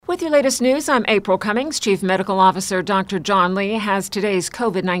With your latest news, I'm April Cummings. Chief Medical Officer Dr. John Lee has today's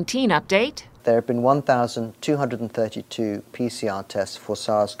COVID-19 update. There have been 1,232 PCR tests for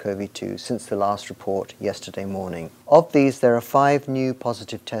SARS-CoV-2 since the last report yesterday morning. Of these, there are 5 new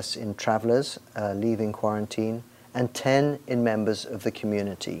positive tests in travellers leaving quarantine and 10 in members of the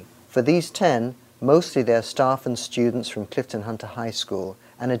community. For these 10, mostly they are staff and students from Clifton Hunter High School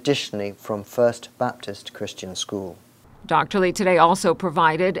and additionally from First Baptist Christian School. Dr. Lee today also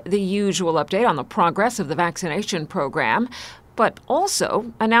provided the usual update on the progress of the vaccination program, but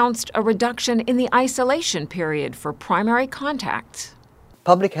also announced a reduction in the isolation period for primary contacts.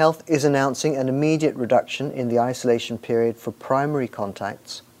 Public Health is announcing an immediate reduction in the isolation period for primary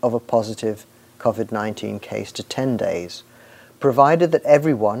contacts of a positive COVID-19 case to 10 days, provided that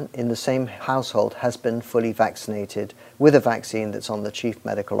everyone in the same household has been fully vaccinated with a vaccine that's on the Chief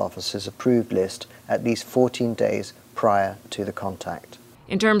Medical Officer's approved list at least 14 days prior to the contact.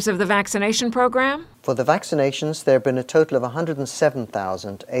 In terms of the vaccination program? For the vaccinations, there have been a total of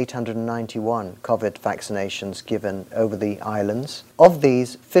 107,891 COVID vaccinations given over the islands. Of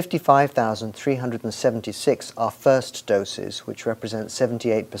these, 55,376 are first doses, which represent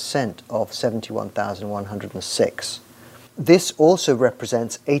 78% of 71,106. This also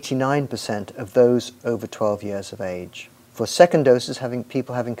represents 89% of those over 12 years of age. For second doses,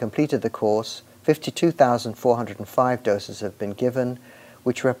 people having completed the course, 52,405 doses have been given,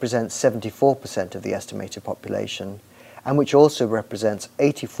 which represents 74% of the estimated population, and which also represents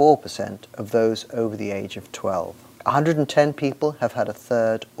 84% of those over the age of 12. 110 people have had a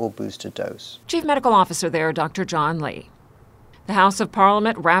third or booster dose. Chief Medical Officer there, Dr. John Lee. The House of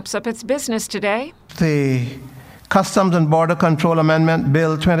Parliament wraps up its business today. The Customs and Border Control Amendment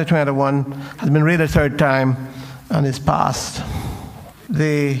Bill 2021 has been read a third time and is passed.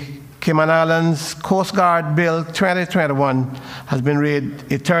 The Cayman Islands Coast Guard Bill 2021 has been read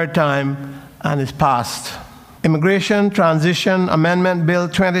a third time and is passed. Immigration Transition Amendment Bill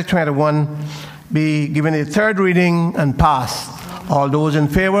 2021 be given a third reading and passed. All those in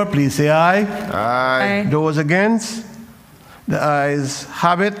favor, please say aye. Aye. Those against? The ayes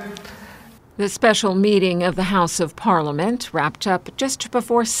have it. The special meeting of the House of Parliament wrapped up just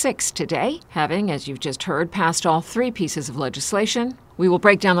before 6 today, having, as you've just heard, passed all 3 pieces of legislation. We will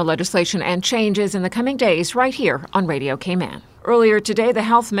break down the legislation and changes in the coming days right here on Radio Cayman. Earlier today, the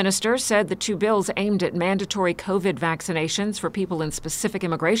health minister said the 2 bills aimed at mandatory COVID vaccinations for people in specific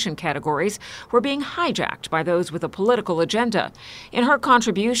immigration categories were being hijacked by those with a political agenda. In her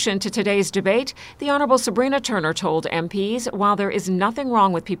contribution to today's debate, the Honorable Sabrina Turner told MPs while there is nothing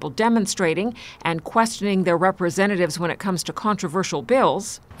wrong with people demonstrating and questioning their representatives when it comes to controversial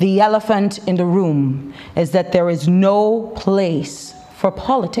bills, the elephant in the room is that there is no place for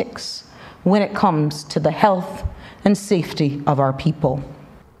politics when it comes to the health and safety of our people.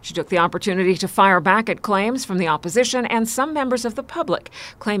 She took the opportunity to fire back at claims from the opposition and some members of the public,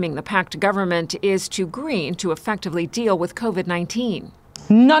 claiming the packed government is too green to effectively deal with COVID-19.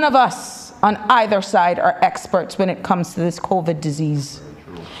 None of us on either side are experts when it comes to this COVID disease.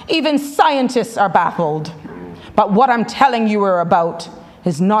 Even scientists are baffled. But what I'm telling you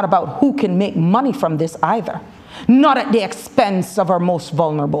is not about who can make money from this either, not at the expense of our most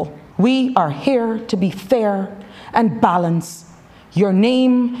vulnerable. We are here to be fair and balance. Your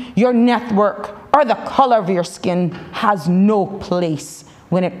name, your network, or the color of your skin has no place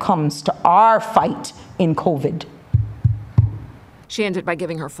when it comes to our fight in COVID. She ended by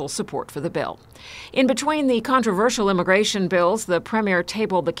giving her full support for the bill. In between the controversial immigration bills, the Premier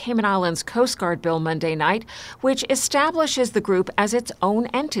tabled the Cayman Islands Coast Guard bill Monday night, which establishes the group as its own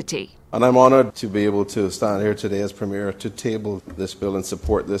entity. And I'm honored to be able to stand here today as Premier to table this bill and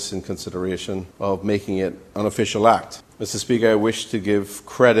support this in consideration of making it an official act. Mr. Speaker, I wish to give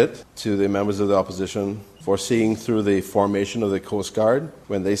credit to the members of the opposition for seeing through the formation of the Coast Guard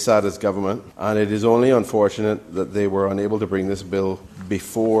when they sat as government, and it is only unfortunate that they were unable to bring this bill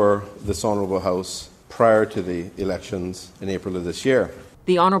before this Honourable House prior to the elections in April of this year.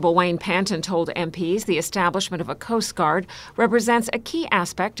 The Honourable Wayne Panton told MPs the establishment of a Coast Guard represents a key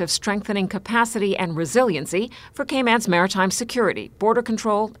aspect of strengthening capacity and resiliency for Cayman's maritime security, border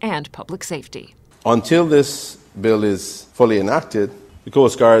control, and public safety. Until this bill is fully enacted, the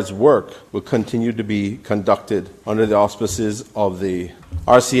Coast Guard's work will continue to be conducted under the auspices of the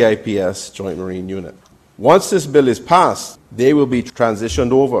RCIPS Joint Marine Unit. Once this bill is passed, they will be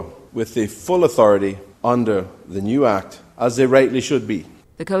transitioned over with the full authority under the new Act, as they rightly should be.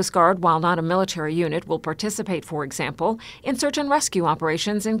 The Coast Guard, while not a military unit, will participate, for example, in search and rescue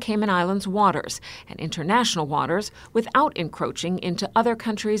operations in Cayman Islands waters and international waters without encroaching into other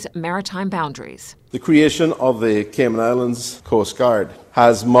countries' maritime boundaries. The creation of the Cayman Islands Coast Guard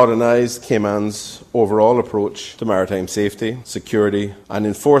has modernised Cayman's overall approach to maritime safety, security and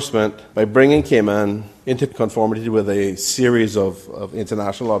enforcement by bringing Cayman into conformity with a series of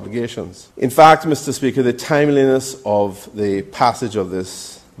international obligations. In fact, Mr. Speaker, the timeliness of the passage of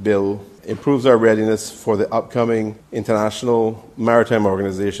this bill improves our readiness for the upcoming International Maritime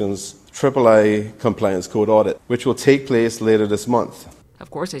Organization's III Compliance Code audit, which will take place later this month. Of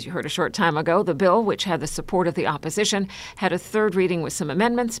course, as you heard a short time ago, the bill, which had the support of the opposition, had a third reading with some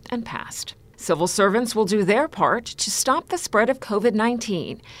amendments and passed. Civil servants will do their part to stop the spread of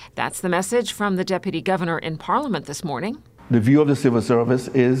COVID-19. That's the message from the Deputy Governor in Parliament this morning. The view of the civil service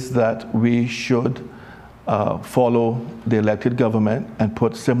is that we should follow the elected government and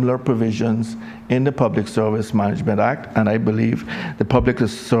put similar provisions in the Public Service Management Act, and I believe the Public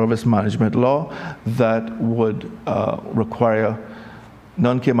Service Management Law that would require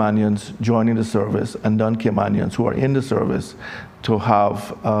non-Caymanians joining the service and non-Caymanians who are in the service to have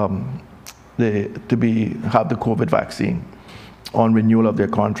the COVID vaccine on renewal of their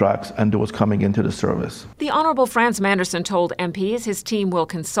contracts and those coming into the service. The Honourable Frans Manderson told MPs his team will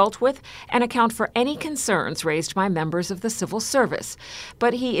consult with and account for any concerns raised by members of the civil service.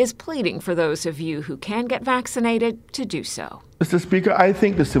 But he is pleading for those of you who can get vaccinated to do so. Mr. Speaker, I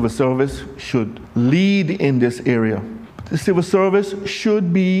think the civil service should lead in this area. The civil service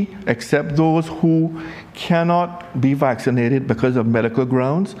should accept those who cannot be vaccinated because of medical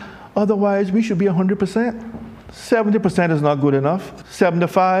grounds. Otherwise, we should be 100%. 70% is not good enough.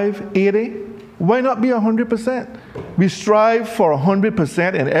 75, 80, why not be 100%? We strive for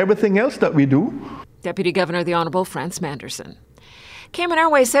 100% in everything else that we do. Deputy Governor the Honourable Frans Manderson. Cayman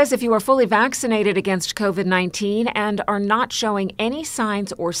Airways says if you are fully vaccinated against COVID-19 and are not showing any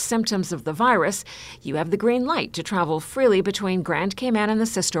signs or symptoms of the virus, you have the green light to travel freely between Grand Cayman and the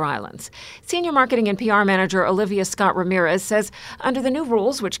Sister Islands. Senior Marketing and PR Manager Olivia Scott Ramirez says under the new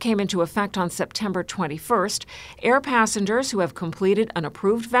rules, which came into effect on September 21st, air passengers who have completed an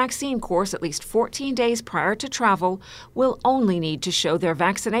approved vaccine course at least 14 days prior to travel will only need to show their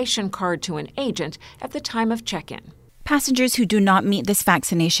vaccination card to an agent at the time of check-in. Passengers who do not meet this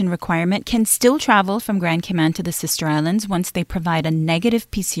vaccination requirement can still travel from Grand Cayman to the Sister Islands once they provide a negative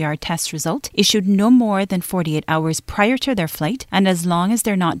PCR test result issued no more than 48 hours prior to their flight, and as long as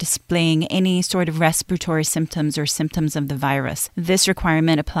they're not displaying any sort of respiratory symptoms or symptoms of the virus. This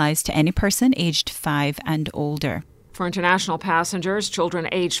requirement applies to any person aged 5 and older. For international passengers, children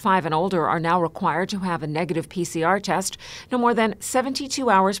aged 5 and older are now required to have a negative PCR test no more than 72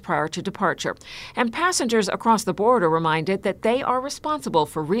 hours prior to departure. And passengers across the board are reminded that they are responsible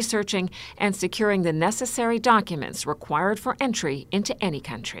for researching and securing the necessary documents required for entry into any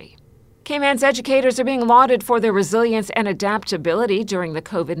country. Cayman's educators are being lauded for their resilience and adaptability during the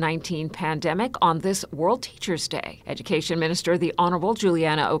COVID-19 pandemic on this World Teachers' Day. Education Minister the Honourable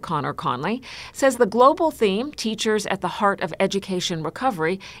Juliana O'Connor Conley says the global theme, Teachers at the Heart of Education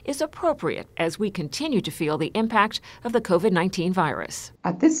Recovery, is appropriate as we continue to feel the impact of the COVID-19 virus.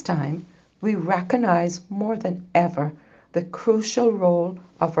 At this time, we recognize more than ever the crucial role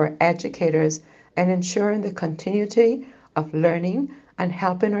of our educators in ensuring the continuity of learning and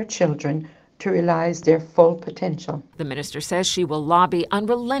helping our children to realize their full potential. The minister says she will lobby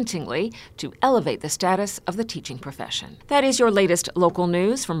unrelentingly to elevate the status of the teaching profession. That is your latest local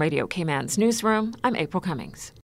news from Radio Cayman's newsroom. I'm April Cummings.